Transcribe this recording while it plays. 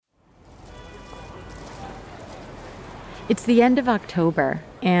It's the end of October,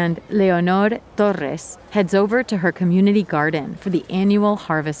 and Leonor Torres heads over to her community garden for the annual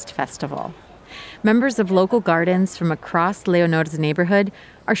Harvest Festival. Members of local gardens from across Leonor's neighborhood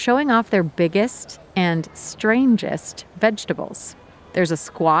are showing off their biggest and strangest vegetables. There's a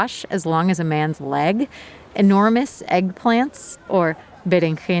squash as long as a man's leg, enormous eggplants, or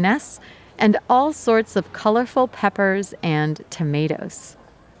berenjenas, and all sorts of colorful peppers and tomatoes.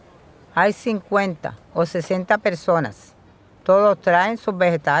 Hay 50 o 60 personas. Todos traen sus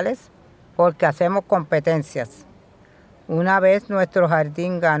vegetales porque hacemos competencias. Una vez nuestro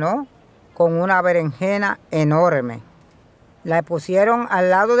jardín ganó con una berenjena enorme. La pusieron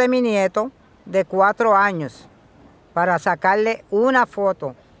al lado de mi nieto de 4 años para sacarle una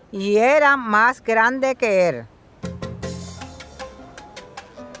foto y era más grande que él.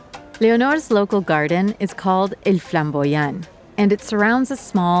 Leonor's local garden is called El Flamboyán, and it surrounds a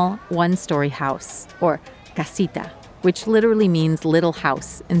small one-story house, or casita, which literally means little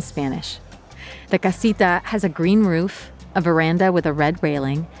house in Spanish. The casita has a green roof, a veranda with a red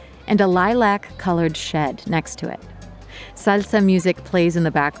railing, and a lilac-colored shed next to it. Salsa music plays in the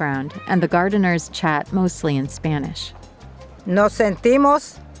background, and the gardeners chat mostly in Spanish. Nos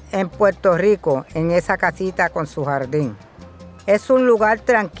sentimos en Puerto Rico, en esa casita con su jardín. Es un lugar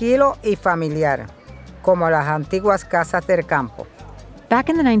tranquilo y familiar, como las antiguas casas del campo. Back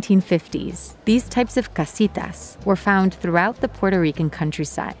in the 1950s, these types of casitas were found throughout the Puerto Rican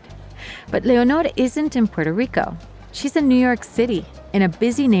countryside. But Leonor isn't in Puerto Rico. She's in New York City, in a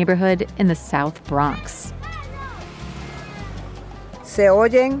busy neighborhood in the South Bronx. Se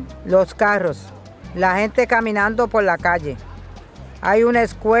oyen los carros, la gente caminando por la calle. Hay una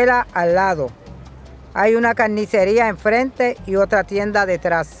escuela al lado. Hay una carnicería enfrente y otra tienda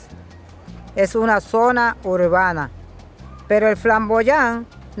detrás. Es una zona urbana. Pero el Flamboyán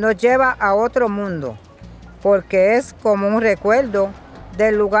nos lleva a otro mundo, porque es como un recuerdo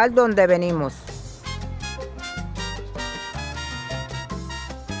del lugar donde venimos.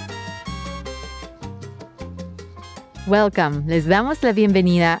 Welcome. Les damos la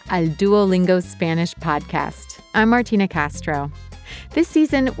bienvenida al Duolingo Spanish podcast. I'm Martina Castro. This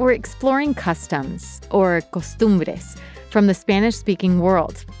season, we're exploring customs, or costumbres, from the Spanish-speaking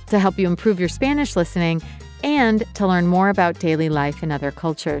world to help you improve your Spanish listening and to learn more about daily life in other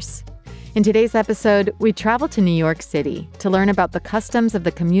cultures. In today's episode, we travel to New York City to learn about the customs of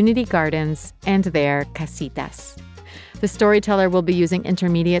the community gardens and their casitas. The storyteller will be using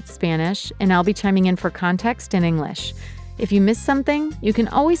intermediate Spanish, and I'll be chiming in for context in English. If you miss something, you can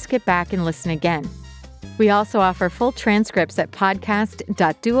always skip back and listen again. We also offer full transcripts at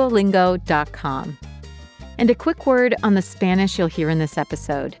podcast.duolingo.com. And a quick word on the Spanish you'll hear in this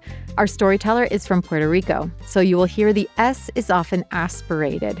episode. Our storyteller is from Puerto Rico, so you will hear the S is often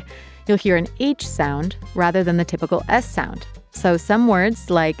aspirated. You'll hear an H sound rather than the typical S sound. So some words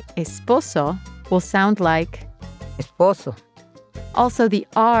like esposo will sound like esposo. Also, the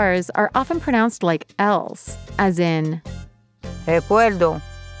R's are often pronounced like L's, as in recuerdo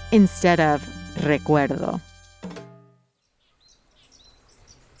instead of recuerdo.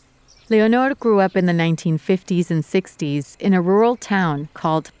 Leonor grew up in the 1950s and 60s in a rural town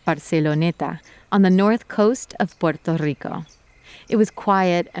called Barceloneta on the north coast of Puerto Rico. It was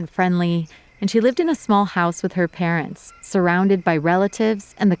quiet and friendly, and she lived in a small house with her parents, surrounded by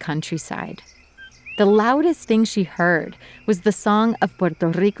relatives and the countryside. The loudest thing she heard was the song of Puerto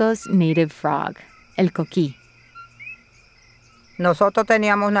Rico's native frog, el coquí. Nosotros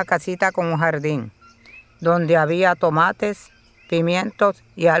teníamos una casita con un jardín, donde había tomates, pimientos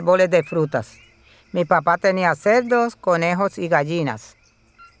y árboles de frutas. Mi papá tenía cerdos, conejos y gallinas.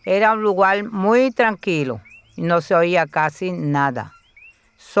 Era un lugar muy tranquilo y no se oía casi nada,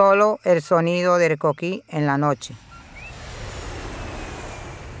 solo el sonido del coquí en la noche.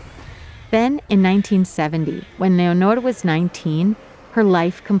 Then, in 1970, when Leonor was 19, her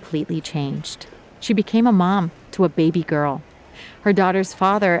life completely changed. She became a mom to a baby girl. Her daughter's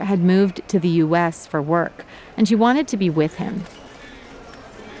father had moved to the U.S. for work, and she wanted to be with him.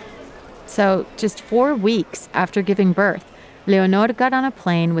 So, just 4 weeks after giving birth, Leonor got on a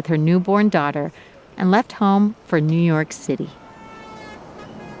plane with her newborn daughter and left home for New York City.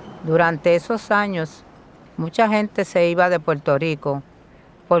 Durante esos años, mucha gente se iba de Puerto Rico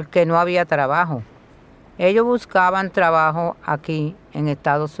porque no había trabajo. Ellos buscaban trabajo aquí en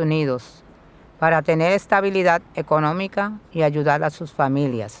Estados Unidos para tener estabilidad económica y ayudar a sus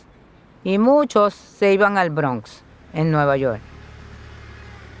familias. Y muchos se iban al Bronx, en Nueva York.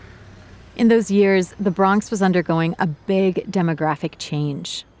 In those years, the Bronx was undergoing a big demographic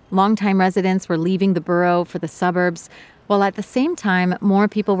change. Longtime residents were leaving the borough for the suburbs, while at the same time, more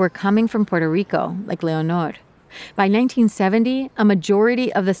people were coming from Puerto Rico, like Leonor. By 1970, a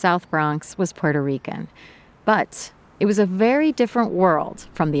majority of the South Bronx was Puerto Rican. But it was a very different world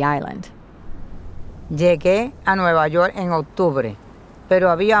from the island. Llegué a Nueva York en octubre, pero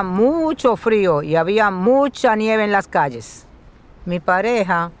había mucho frío y había mucha nieve en las calles. Mi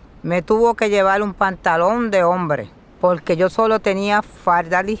pareja me tuvo que llevar un pantalón de hombre porque yo solo tenía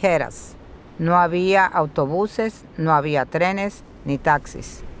faldas ligeras. No había autobuses, no había trenes ni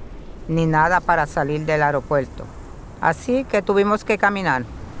taxis, ni nada para salir del aeropuerto. Así que tuvimos que caminar.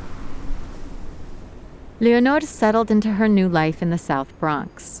 Leonor settled into her new life in the South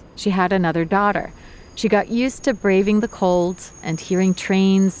Bronx. She had another daughter. She got used to braving the cold and hearing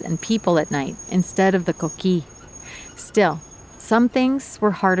trains and people at night instead of the coquí. Still, some things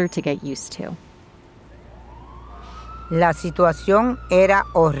were harder to get used to. La situación era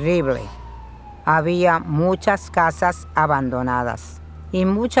horrible. Había muchas casas abandonadas y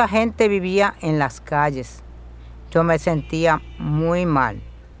mucha gente vivía en las calles. Yo me sentía muy mal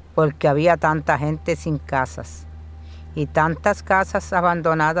porque había tanta gente sin casas y tantas casas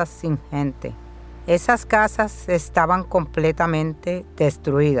abandonadas sin gente. Esas casas estaban completamente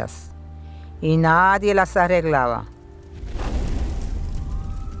destruidas y nadie las arreglaba.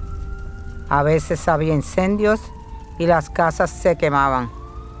 A veces había incendios y las casas se quemaban.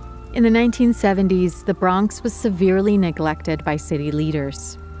 In the 1970s, the Bronx was severely neglected by city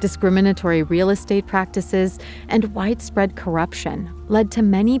leaders. Discriminatory real estate practices and widespread corruption led to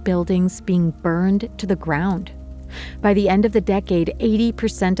many buildings being burned to the ground. By the end of the decade,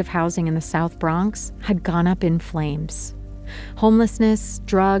 80% of housing in the South Bronx had gone up in flames. Homelessness,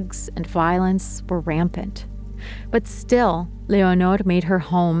 drugs, and violence were rampant. But still, Leonor made her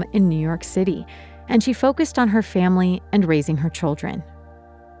home in New York City, and she focused on her family and raising her children.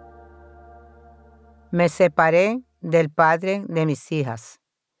 Me separé del padre de mis hijas.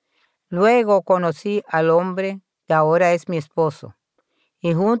 Luego conocí al hombre que ahora es mi esposo,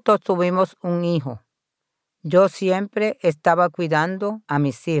 y juntos tuvimos un hijo. Yo siempre estaba cuidando a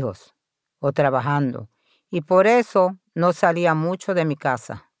mis hijos o trabajando, y por eso no salía mucho de mi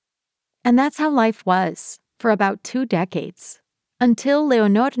casa. And that's how life was for about 2 decades, until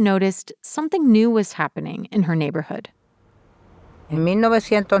Leonor noticed something new was happening in her neighborhood. En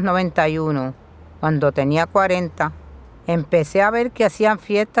 1991, cuando tenía 40, empecé a ver que hacían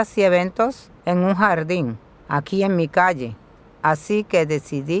fiestas y eventos en un jardín, aquí en mi calle, así que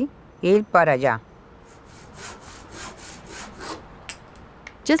decidí ir para allá.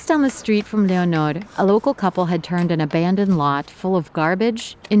 Just down the street from Leonor, a local couple had turned an abandoned lot full of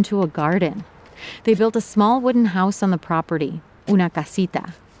garbage into a garden. They built a small wooden house on the property, una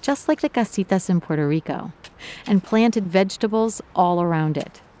casita, just like the casitas in Puerto Rico, and planted vegetables all around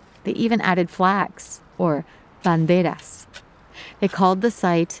it. They even added flags, or banderas. They called the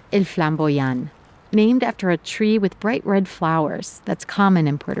site El Flamboyán, named after a tree with bright red flowers that's common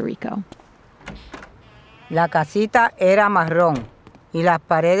in Puerto Rico. La casita era marrón y las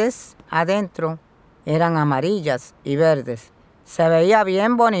paredes adentro eran amarillas y verdes. Se veía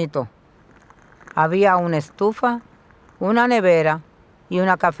bien bonito. Había una estufa, una nevera y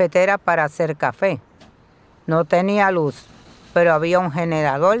una cafetera para hacer café. No tenía luz, pero había un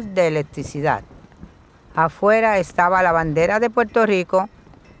generador de electricidad. Afuera estaba la bandera de Puerto Rico,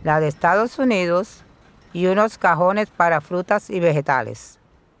 la de Estados Unidos y unos cajones para frutas y vegetales.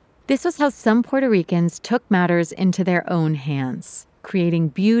 This was how some Puerto Ricans took matters into their own hands, creating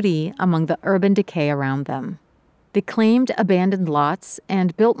beauty among the urban decay around them. They claimed abandoned lots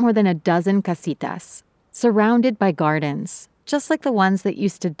and built more than a dozen casitas, surrounded by gardens, just like the ones that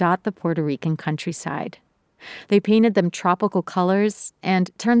used to dot the Puerto Rican countryside. They painted them tropical colors and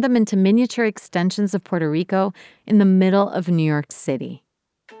turned them into miniature extensions of Puerto Rico in the middle of New York City.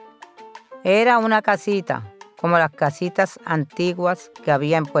 Era una casita, como las casitas antiguas que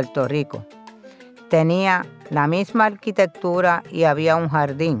había en Puerto Rico. Tenía la misma arquitectura y había un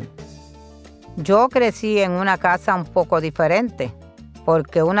jardín. Yo crecí en una casa un poco diferente,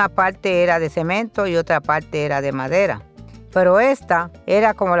 porque una parte era de cemento y otra parte era de madera. Pero esta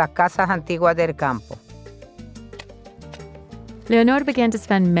era como las casas antiguas del campo. Leonor began to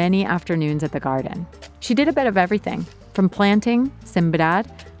spend many afternoons at the garden. She did a bit of everything, from planting, sembrar,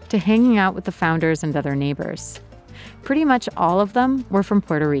 to hanging out with the founders and other neighbors. Pretty much all of them were from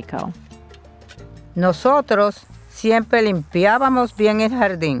Puerto Rico. Nosotros siempre limpiábamos bien el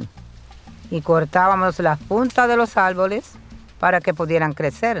jardín y cortábamos las puntas de los árboles para que pudieran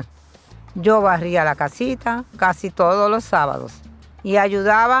crecer. Yo barría la casita casi todos los sábados y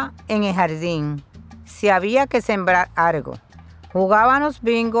ayudaba en el jardín si había que sembrar algo. Jugábamos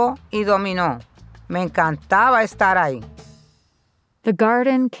bingo y dominó. Me encantaba estar ahí. The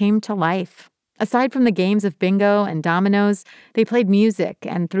garden came to life. Aside from the games of bingo and dominoes, they played music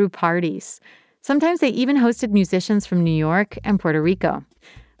and threw parties. Sometimes they even hosted musicians from New York and Puerto Rico.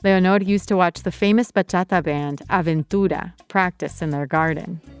 Leonor used to watch the famous bachata band Aventura practice in their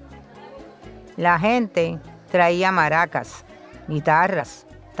garden. La gente traía maracas, guitarras,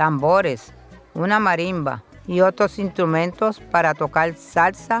 tambores, una marimba y otros instrumentos para tocar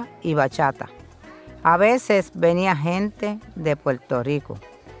salsa y bachata. A veces venía gente de Puerto Rico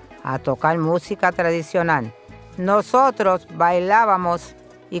a tocar música tradicional. Nosotros bailábamos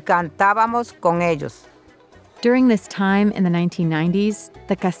y cantábamos con ellos. During this time in the 1990s,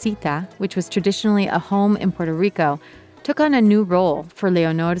 the casita, which was traditionally a home in Puerto Rico, took on a new role for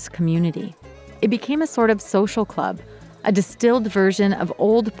Leonor's community. It became a sort of social club, a distilled version of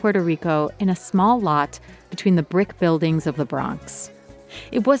old Puerto Rico in a small lot between the brick buildings of the Bronx.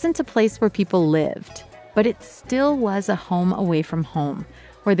 It wasn't a place where people lived, but it still was a home away from home,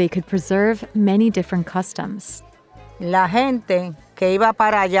 where they could preserve many different customs. La gente que iba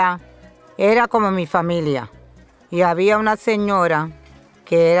para allá era como mi familia. Y había una señora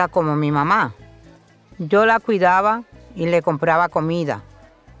que era como mi mamá. Yo la cuidaba y le compraba comida.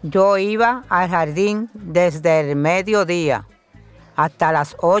 Yo iba al jardín desde el mediodía hasta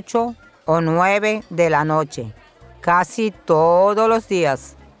las 8 o 9 de la noche. Casi todos los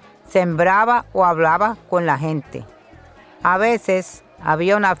días sembraba o hablaba con la gente. A veces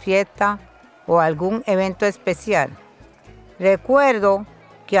había una fiesta o algún evento especial. Recuerdo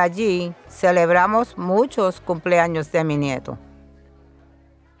que allí celebramos muchos cumpleaños de mi nieto.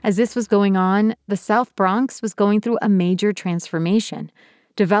 As this was going on, the South Bronx was going through a major transformation.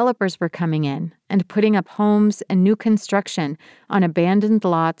 Developers were coming in and putting up homes and new construction on abandoned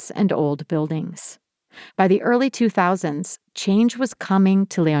lots and old buildings. By the early 2000s, change was coming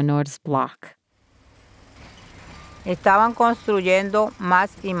to Leonor's block. Estaban construyendo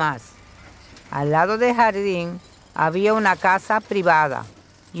más y más. Al lado del jardín había una casa privada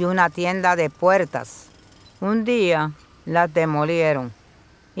y una tienda de puertas. Un día las demolieron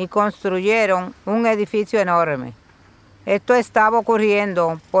y construyeron un edificio enorme. Esto estaba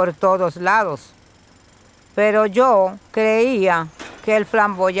ocurriendo por todos lados. Pero yo creía que el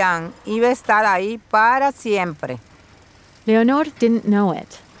Flamboyant iba a estar ahí para siempre. Leonor didn't know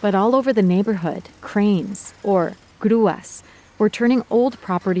it, but all over the neighborhood, cranes, or grúas, were turning old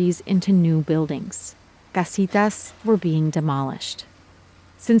properties into new buildings. Casitas were being demolished.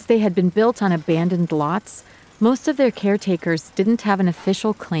 Since they had been built on abandoned lots, most of their caretakers didn't have an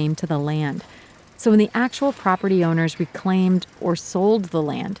official claim to the land. So when the actual property owners reclaimed or sold the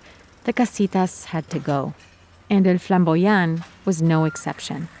land, the casitas had to go. And El Flamboyant was no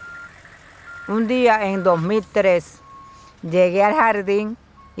exception. Un día en 2003, llegué al jardín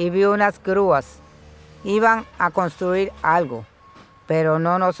y vi unas grúas. Iban a construir algo, pero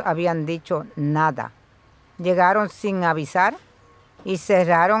no nos habían dicho nada. Llegaron sin avisar y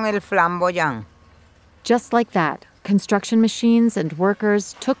cerraron el Flamboyant. Just like that, construction machines and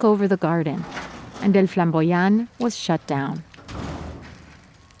workers took over the garden, and El Flamboyant was shut down.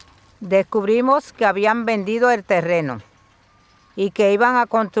 Descubrimos que habían vendido el terreno y que iban a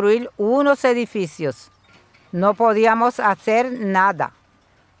construir unos edificios. No podíamos hacer nada.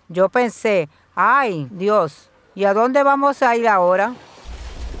 Yo pensé, ¡ay, Dios! ¿Y a dónde vamos a ir ahora?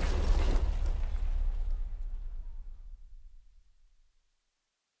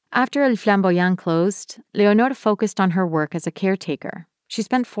 After El Flamboyant closed, Leonor focused on her work as a caretaker. She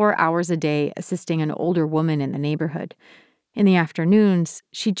spent 4 hours a day assisting an older woman in the neighborhood. In the afternoons,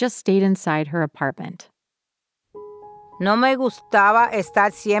 she just stayed inside her apartment. No me gustaba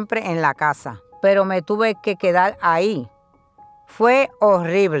estar siempre en la casa, pero me tuve que quedar ahí. Fue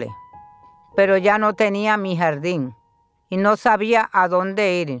horrible, pero ya no tenía mi jardín y no sabía a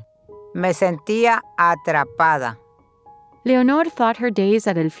dónde ir. Me sentía atrapada. Leonor thought her days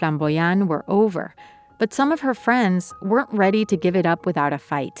at El Flamboyant were over, but some of her friends weren't ready to give it up without a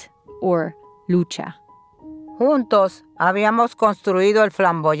fight, or lucha. Juntos habíamos construido el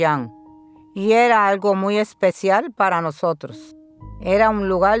Flamboyant y era algo muy especial para nosotros. Era un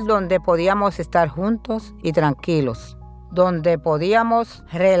lugar donde podíamos estar juntos y tranquilos, donde podíamos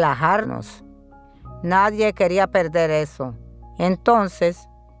relajarnos. Nadie quería perder eso. Entonces,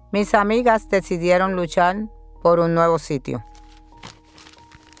 mis amigas decidieron luchar por un nuevo sitio.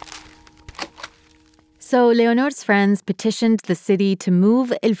 So Leonor's friends petitioned the city to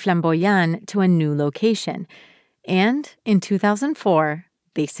move El Flamboyant to a new location. And in 2004,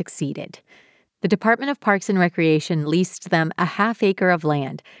 they succeeded. The Department of Parks and Recreation leased them a half-acre of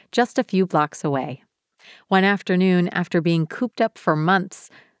land just a few blocks away. One afternoon, after being cooped up for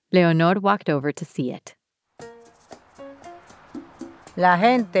months, Leonor walked over to see it. La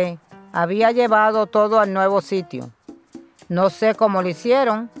gente había llevado todo al nuevo sitio. No sé cómo lo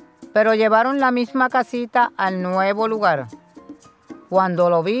hicieron, pero llevaron la misma casita al nuevo lugar. Cuando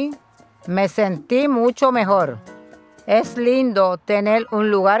lo vi, me sentí mucho mejor. Es lindo tener un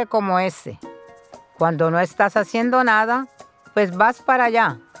lugar como ese. Cuando no estás haciendo nada, pues vas para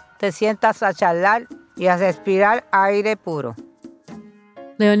allá, te sientas a charlar y a respirar aire puro.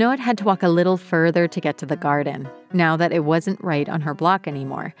 Leonor had to walk a little further to get to the garden, now that it wasn't right on her block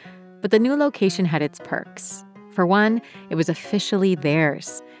anymore. But the new location had its perks. For one, it was officially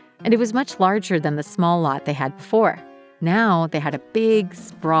theirs, and it was much larger than the small lot they had before. Now they had a big,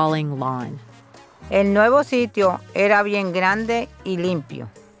 sprawling lawn. El nuevo sitio era bien grande y limpio.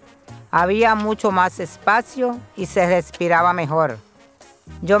 Había mucho más espacio y se respiraba mejor.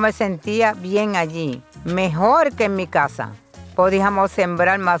 Yo me sentía bien allí, mejor que en mi casa. Podíamos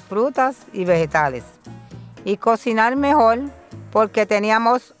sembrar más frutas y vegetales y cocinar mejor porque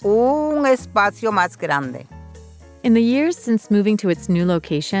teníamos un espacio más grande. In the years since moving to its new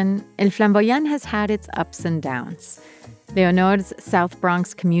location, El Flamboyant has had its ups and downs. Leonor's South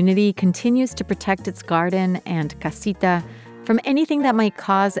Bronx community continues to protect its garden and casita from anything that might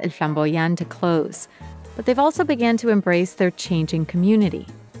cause El Flamboyant to close, but they've also begun to embrace their changing community.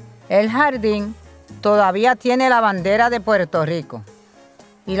 El jardín todavía tiene la bandera de Puerto Rico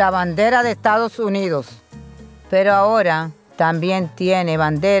y la bandera de Estados Unidos, pero ahora también tiene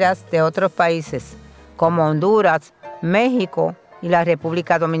banderas de otros países como Honduras, México y la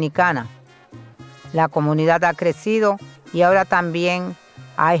República Dominicana. La comunidad ha crecido y ahora también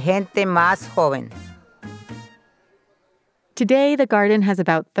hay gente más joven. Today, the garden has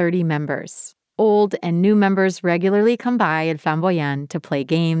about 30 members. Old and new members regularly come by El Flamboyant to play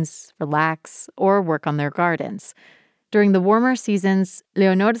games, relax, or work on their gardens. During the warmer seasons,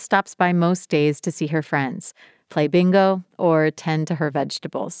 Leonor stops by most days to see her friends, play bingo, or tend to her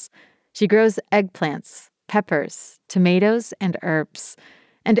vegetables. She grows eggplants, peppers, tomatoes, and herbs.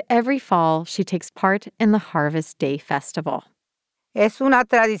 And every fall, she takes part in the Harvest Day Festival. Es una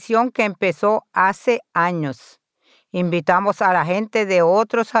tradición que empezó hace años. Invitamos a la gente de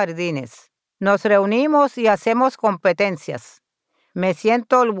otros jardines. Nos reunimos y hacemos competencias. Me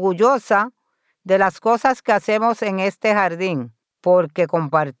siento orgullosa de las cosas que hacemos en este jardín, porque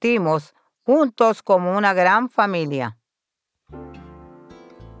compartimos juntos como una gran familia.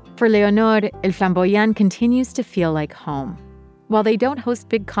 For Leonor, El Flamboyant continues to feel like home. While they don't host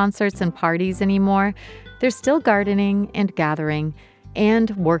big concerts and parties anymore, they're still gardening and gathering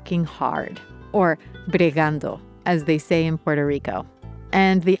and working hard, or bregando, as they say in Puerto Rico.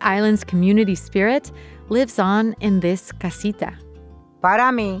 And the island's community spirit lives on in this casita.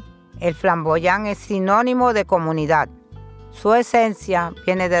 Para mí, El Flamboyant es sinónimo de comunidad. Su esencia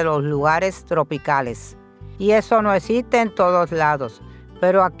viene de los lugares tropicales. Y eso no existe en todos lados.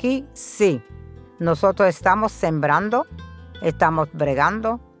 Pero aquí sí. Nosotros estamos sembrando, estamos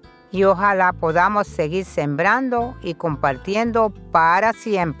bregando y ojalá podamos seguir sembrando y compartiendo para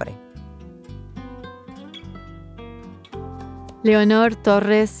siempre. Leonor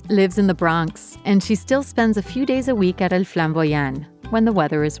Torres lives in the Bronx, and she still spends a few days a week at El Flamboyant when the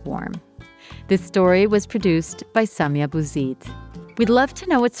weather is warm. This story was produced by Samia Bouzid. We'd love to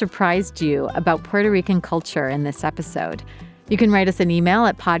know what surprised you about Puerto Rican culture in this episode. You can write us an email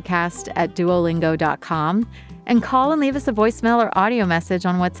at podcast@duolingo.com and call and leave us a voicemail or audio message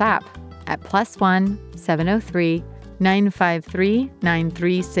on WhatsApp at +1 703 953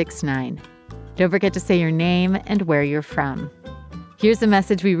 9369. Don't forget to say your name and where you're from. Here's a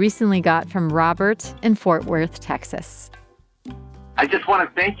message we recently got from Robert in Fort Worth, Texas. I just want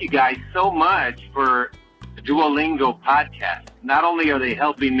to thank you guys so much for the Duolingo podcast. Not only are they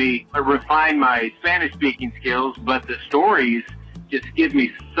helping me refine my Spanish-speaking skills, but the stories just give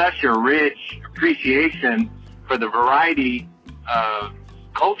me such a rich appreciation for the variety of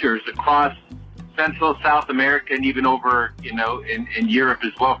cultures across Central, South America, and even over, in Europe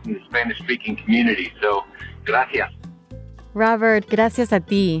as well from the Spanish-speaking community. So, gracias. Robert, gracias a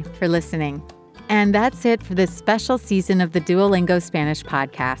ti for listening. And that's it for this special season of the Duolingo Spanish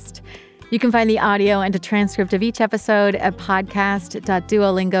podcast. You can find the audio and a transcript of each episode at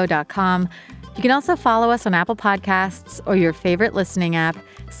podcast.duolingo.com. You can also follow us on Apple Podcasts or your favorite listening app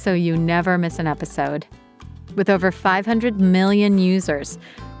so you never miss an episode. With over 500 million users,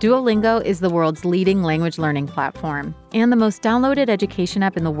 Duolingo is the world's leading language learning platform and the most downloaded education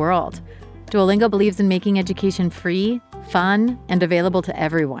app in the world. Duolingo believes in making education free, fun, and available to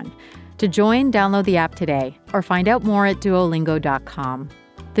everyone. To join, download the app today or find out more at duolingo.com.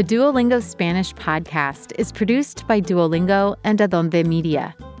 The Duolingo Spanish podcast is produced by Duolingo and Adonde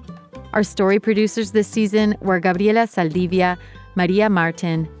Media. Our story producers this season were Gabriela Saldivia, Maria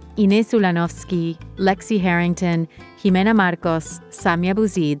Martin, Inés Ulanovsky, Lexi Harrington, Jimena Marcos, Samia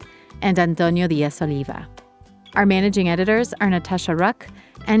Bouzid, and Antonio Diaz-Oliva. Our managing editors are Natasha Ruck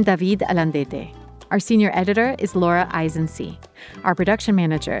and David Alandete. Our senior editor is Laura Eisensee. Our production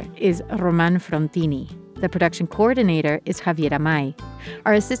manager is Roman Frontini. The production coordinator is Javier Amay.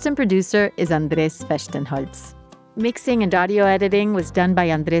 Our assistant producer is Andres Fechtenholz. Mixing and audio editing was done by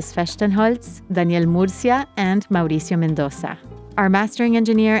Andres Fechtenholz, Daniel Murcia, and Mauricio Mendoza. Our mastering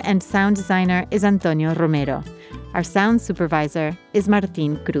engineer and sound designer is Antonio Romero. Our sound supervisor is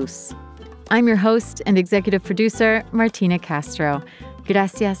Martin Cruz. I'm your host and executive producer, Martina Castro.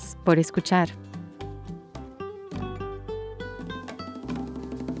 Gracias por escuchar.